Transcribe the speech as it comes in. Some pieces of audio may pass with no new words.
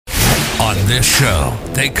On this show,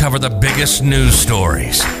 they cover the biggest news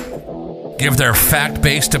stories, give their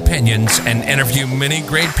fact-based opinions, and interview many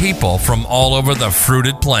great people from all over the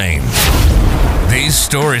fruited plains. These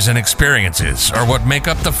stories and experiences are what make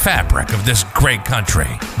up the fabric of this great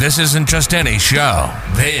country. This isn't just any show.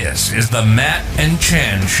 This is the Matt and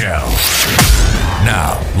Chan Show.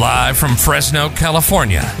 Now, live from Fresno,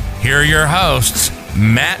 California, here are your hosts,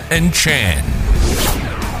 Matt and Chan.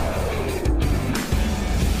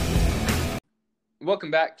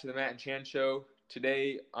 Welcome back to the Matt and Chan Show.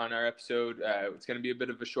 Today on our episode, it's going to be a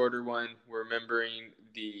bit of a shorter one. We're remembering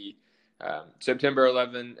the September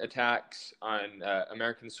 11 attacks on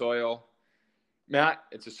American soil. Matt,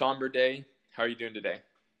 it's a somber day. How are you doing today?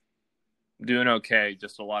 Doing okay.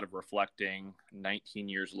 Just a lot of reflecting 19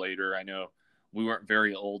 years later. I know we weren't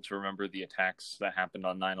very old to remember the attacks that happened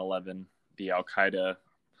on 9/11, the Al-Qaeda,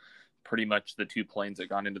 pretty much the two planes that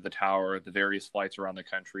got into the tower, the various flights around the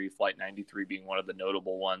country, Flight 93 being one of the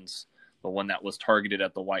notable ones, the one that was targeted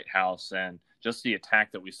at the White House, and just the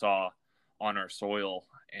attack that we saw on our soil,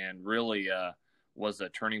 and really was a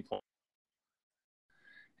turning point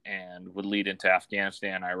and would lead into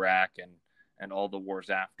Afghanistan, Iraq, and all the wars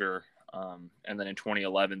after. And then in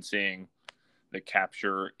 2011, seeing the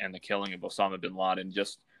capture and the killing of Osama bin Laden,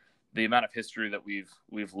 just the amount of history that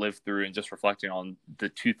we've lived through, and just reflecting on the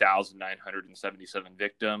 2,977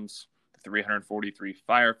 victims, the 343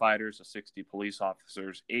 firefighters, the 60 police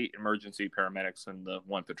officers, 8 emergency paramedics, and the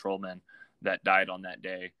 1 patrolman that died on that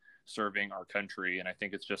day serving our country. And I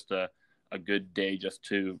think it's just a good day just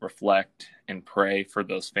to reflect and pray for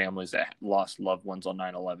those families that lost loved ones on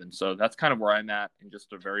 9/11. So that's kind of where I'm at, in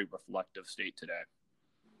just a very reflective state today.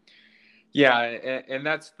 Yeah, and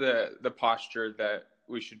that's the posture that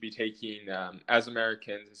we should be taking as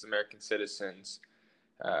Americans, as American citizens.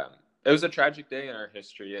 It was a tragic day in our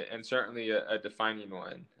history, and certainly a defining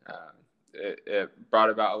one. It brought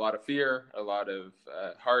about a lot of fear, a lot of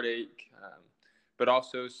heartache, but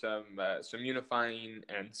also some unifying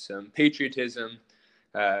and some patriotism,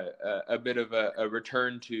 a bit of a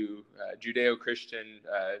return to Judeo-Christian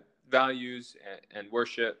values and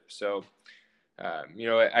worship. So,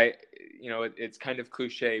 it's kind of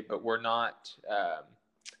cliche, but we're not.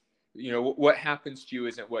 What happens to you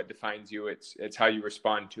isn't what defines you. It's how you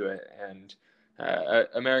respond to it. And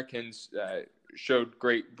Americans showed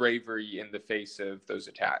great bravery in the face of those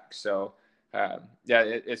attacks. So,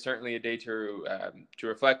 it's certainly a day to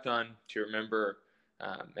reflect on, to remember,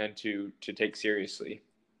 and to take seriously.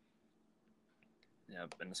 Yeah,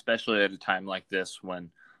 and especially at a time like this,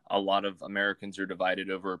 when a lot of Americans are divided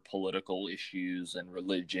over political issues and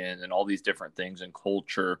religion and all these different things and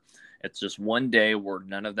culture. It's just one day where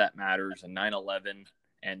none of that matters. And 9/11,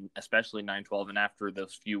 and especially 9/12, and after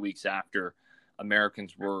those few weeks after,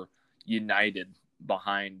 Americans were united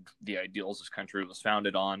behind the ideals this country was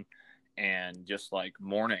founded on, and just like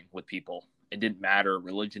mourning with people. It didn't matter.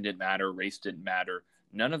 Religion didn't matter. Race didn't matter.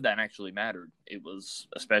 None of that actually mattered. It was,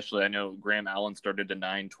 especially, I know Graham Allen started a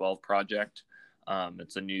 9/12 project.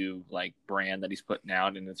 It's a new brand that he's putting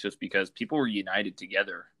out, and it's just because people were united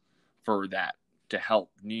together for that, to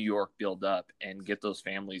help New York build up and get those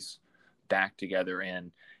families back together,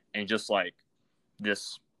 and just like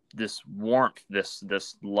this warmth,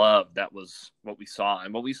 this love. That was what we saw.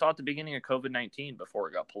 And what we saw at the beginning of COVID-19, before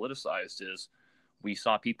it got politicized, is we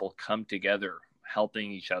saw people come together,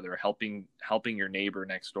 helping each other, helping your neighbor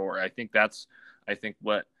next door. I think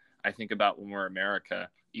what I think about when we're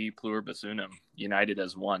America, E pluribus unum, united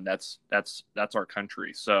as one. That's our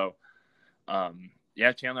country. So,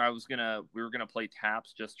 Chandler, we were gonna play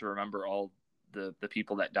taps just to remember all the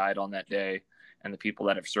people that died on that day and the people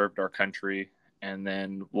that have served our country, and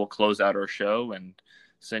then we'll close out our show and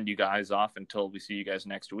send you guys off until we see you guys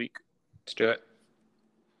next week. Let's do it.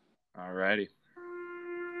 All righty.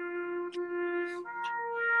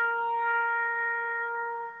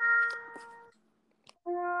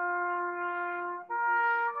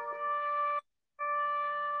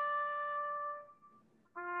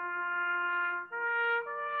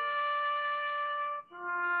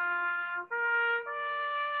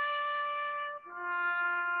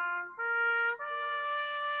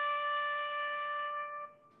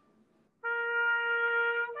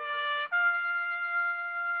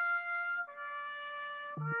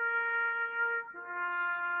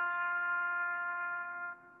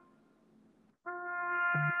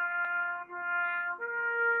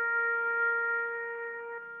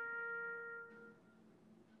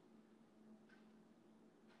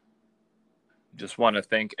 Just want to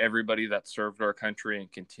thank everybody that served our country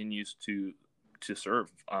and continues to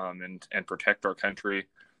serve and protect our country.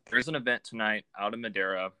 There is an event tonight out in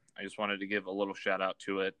Madera. I just wanted to give a little shout out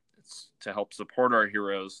to it. It's to help support our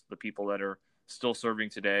heroes, the people that are still serving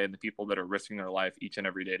today and the people that are risking their life each and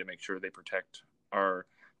every day to make sure they protect our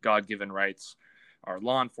God-given rights, our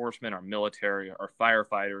law enforcement, our military, our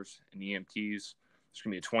firefighters, and EMTs. There's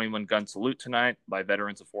going to be a 21-gun salute tonight by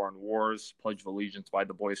veterans of foreign wars, Pledge of Allegiance by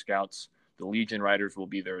the Boy Scouts. The Legion Riders will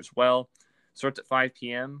be there as well. Starts at 5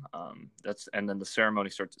 p.m. And then the ceremony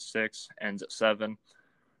starts at 6, ends at 7.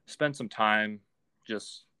 Spend some time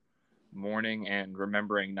just mourning and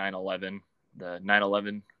remembering 9/11. The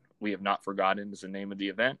 9/11 We Have Not Forgotten is the name of the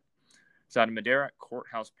event. It's out in Madera at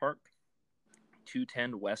Courthouse Park,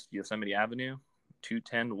 210 West Yosemite Avenue,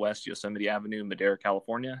 Madera,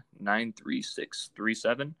 California,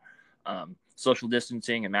 93637. Social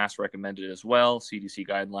distancing and masks recommended as well, CDC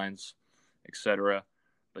guidelines, etc.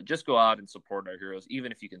 But just go out and support our heroes,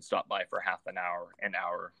 even if you can stop by for half an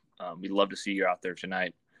hour. We'd love to see you out there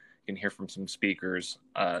tonight. You can hear from some speakers,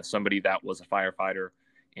 somebody that was a firefighter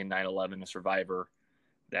in 9/11, a survivor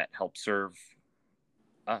that helped serve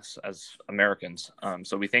us as Americans.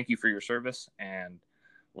 So we thank you for your service, and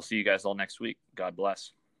we'll see you guys all next week. God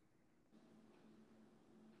bless.